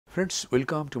Friends,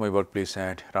 welcome to my workplace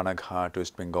at Ranaghat,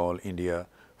 West Bengal, India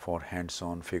for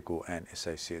hands-on Phaco and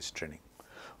SICS training.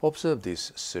 Observe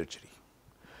this surgery.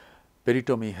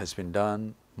 Peritomy has been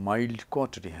done, mild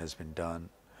cautery has been done,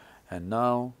 and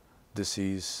now this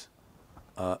is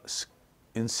a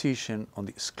incision on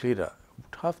the sclera,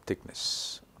 half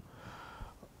thickness,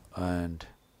 and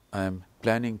I am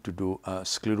planning to do a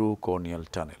sclerocorneal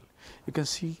tunnel. You can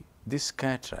see this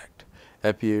cataract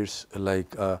appears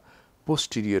like a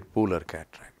posterior polar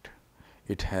cataract.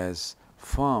 It has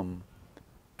firm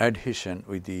adhesion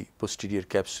with the posterior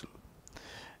capsule,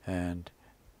 and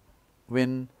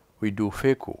when we do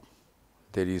Phaco,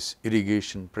 there is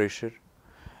irrigation pressure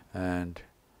and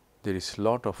there is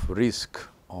lot of risk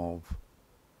of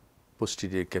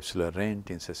posterior capsular rent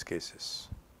in such cases.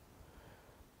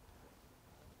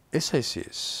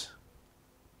 SICS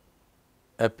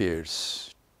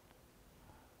appears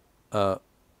a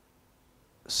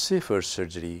safer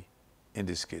surgery in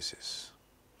these cases,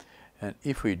 and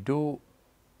if we do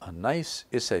a nice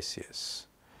SICS,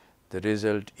 the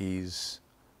result is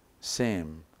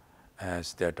same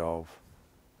as that of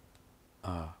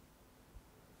a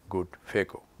good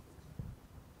Phaco.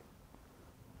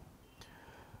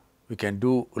 We can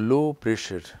do low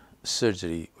pressure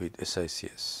surgery with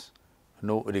SICS,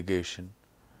 no irrigation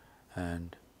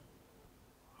and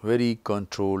very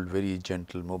controlled, very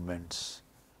gentle movements.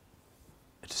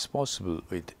 It is possible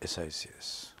with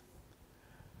SICS.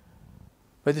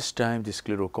 By this time, the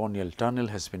sclerocorneal tunnel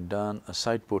has been done, a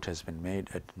side port has been made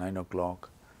at 9 o'clock,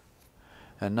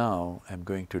 and now I am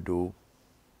going to do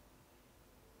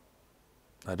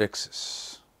a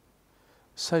rhexis.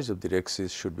 Size of the rhexis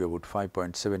should be about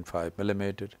 5.75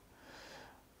 millimeter,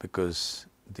 because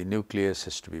the nucleus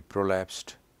has to be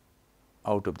prolapsed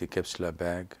out of the capsular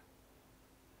bag.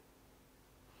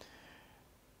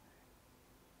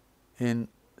 In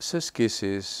such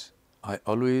cases, I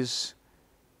always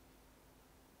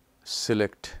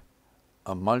select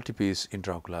a multi-piece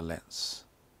intraocular lens.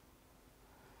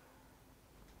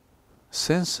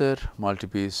 Sensor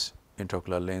multi-piece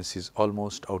intraocular lens is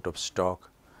almost out of stock,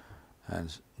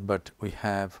 but we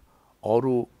have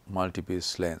Oro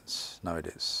multi-piece lens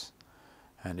nowadays,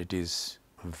 and it is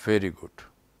very good.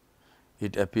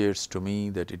 It appears to me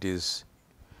that it is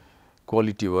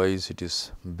quality wise, it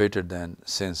is better than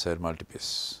sensor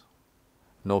multi-piece.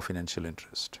 No financial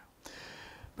interest.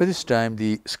 By this time,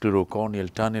 the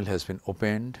sclerocorneal tunnel has been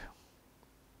opened,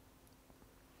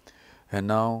 and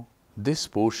now this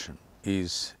portion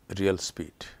is real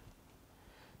speed.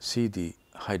 See the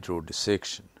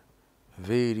hydrodissection,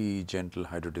 very gentle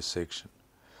hydrodissection.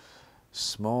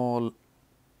 Small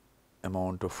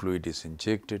amount of fluid is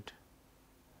injected,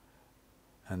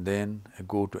 and then I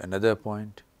go to another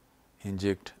point,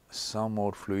 inject some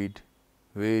more fluid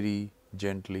very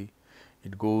gently.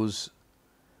 It goes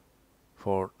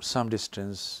for some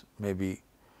distance, maybe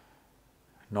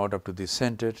not up to the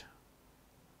center,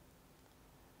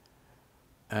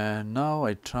 and now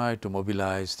I try to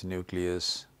mobilize the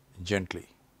nucleus gently,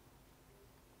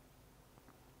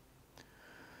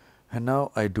 and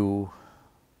now I do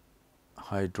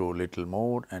hydro little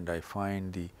more, and I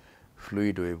find the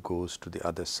fluid wave goes to the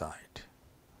other side.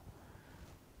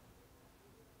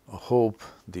 I hope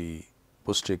the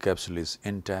posterior capsule is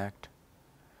intact.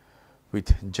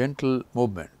 With gentle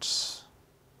movements,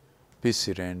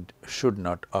 PC rent should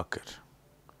not occur,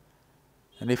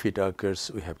 and if it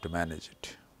occurs, we have to manage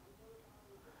it.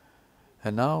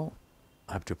 And now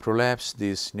I have to prolapse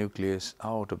this nucleus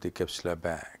out of the capsular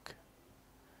bag.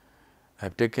 I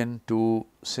have taken 2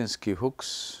 Sinskey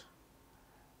hooks,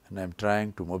 and I am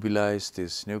trying to mobilize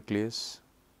this nucleus.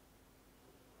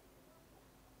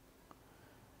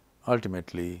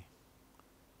 Ultimately,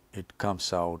 it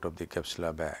comes out of the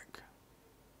capsular bag.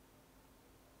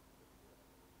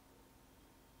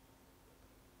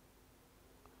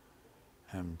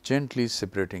 I am gently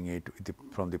separating it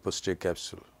from the posterior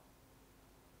capsule,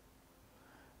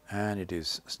 and it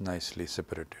is nicely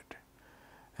separated,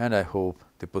 and I hope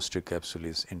the posterior capsule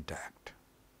is intact.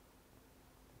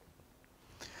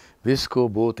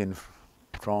 Visco both in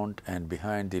front and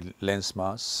behind the lens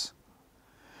mass,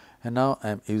 and now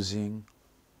I am using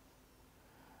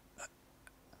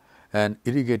an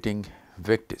irrigating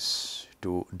vectis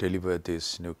to deliver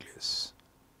this nucleus.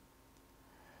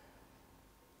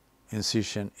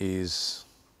 Incision is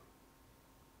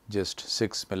just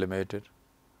 6 millimeter,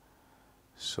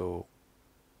 so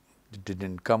it did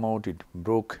not come out, it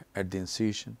broke at the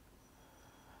incision.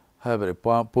 However,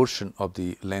 a portion of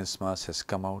the lens mass has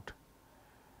come out,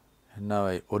 and now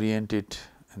I orient it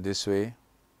in this way,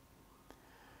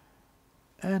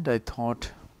 and I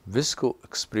thought visco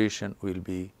expression will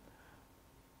be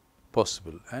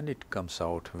possible, and it comes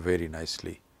out very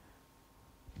nicely.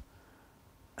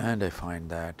 And I find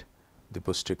that the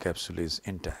posterior capsule is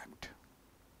intact.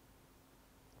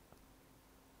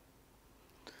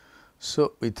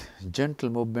 So, with gentle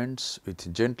movements,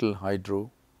 with gentle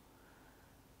hydro,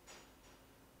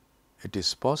 it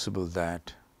is possible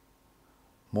that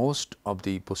most of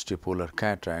the posterior polar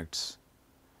cataracts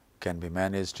can be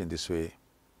managed in this way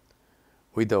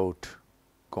without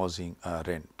causing a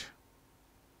rent.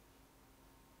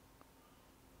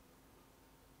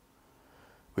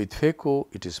 With Phaco,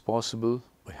 it is possible.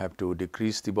 We have to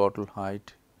decrease the bottle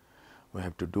height, we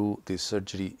have to do this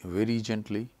surgery very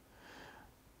gently,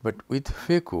 but with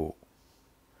Phaco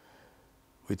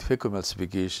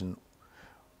emulsification,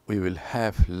 we will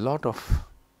have lot of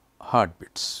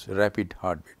heartbeats, rapid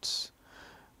heartbeats.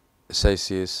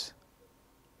 SICS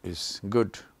is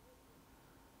good,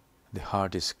 the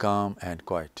heart is calm and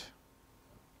quiet.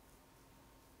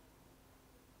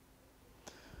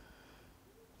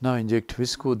 Now inject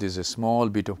visco. This is a small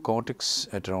bit of cortex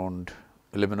at around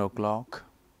 11 o'clock.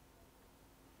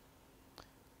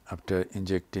 After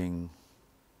injecting,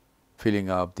 filling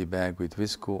up the bag with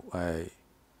visco, I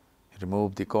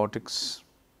remove the cortex.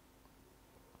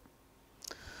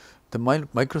 The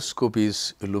microscope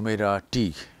is Lumira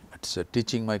T. It's a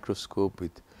teaching microscope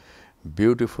with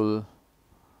beautiful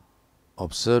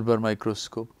observer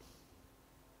microscope.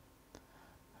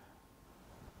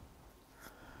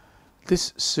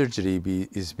 This surgery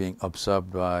is being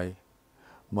observed by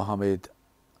Mohamed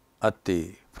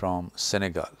Atte from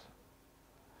Senegal.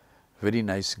 Very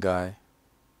nice guy,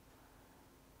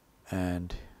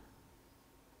 and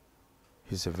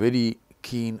he is a very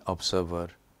keen observer,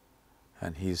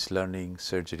 and he is learning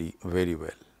surgery very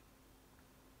well.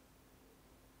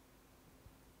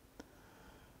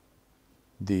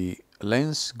 The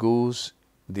lens goes,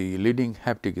 the leading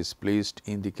haptic is placed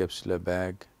in the capsular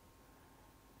bag.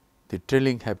 The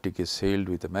trailing haptic is held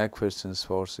with a Macpherson's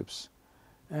forceps,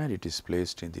 and it is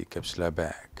placed in the capsular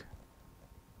bag.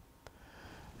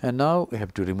 And now we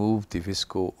have to remove the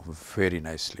visco very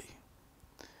nicely.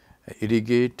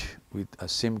 Irrigate with a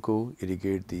Simcoe,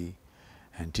 irrigate the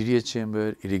anterior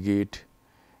chamber, irrigate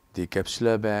the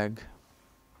capsular bag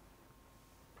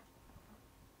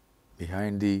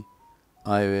behind the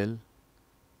IOL.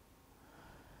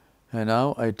 And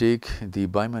now I take the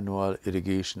bimanual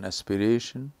irrigation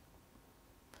aspiration.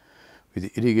 With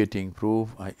the irrigating probe,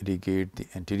 I irrigate the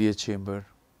anterior chamber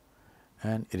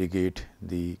and irrigate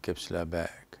the capsular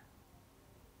bag.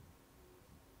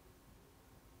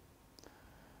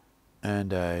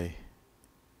 And I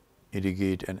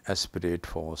irrigate and aspirate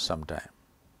for some time.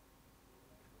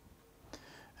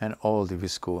 And all the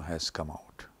visco has come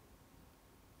out.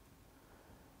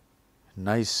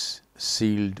 Nice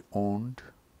sealed wound,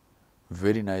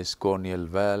 very nice corneal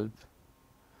valve.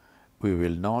 We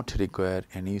will not require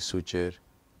any suture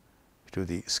to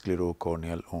the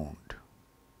sclerocorneal wound.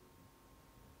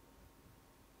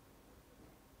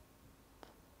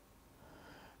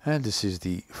 And this is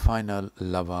the final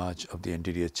lavage of the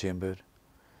anterior chamber.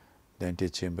 The anterior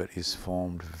chamber is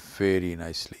formed very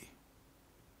nicely.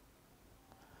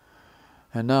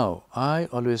 And now I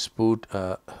always put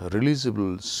a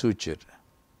releasable suture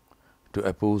to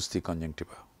oppose the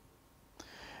conjunctiva,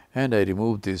 and I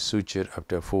remove this suture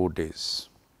after 4 days,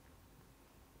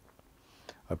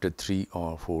 after 3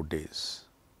 or 4 days.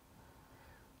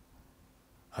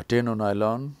 A tenno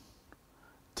nylon,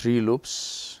 3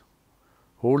 loops,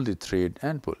 hold the thread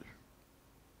and pull,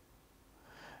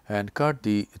 and cut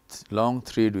the long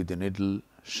thread with the needle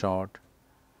short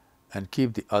and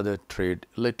keep the other thread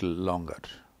little longer.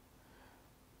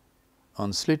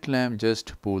 On slit lamp,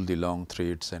 just pull the long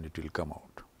threads and it will come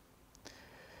out.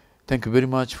 Thank you very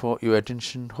much for your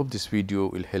attention. Hope this video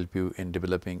will help you in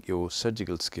developing your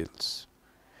surgical skills.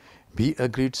 Be a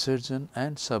great surgeon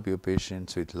and serve your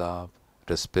patients with love,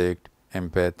 respect,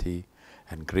 empathy,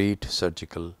 and great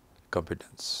surgical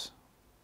competence.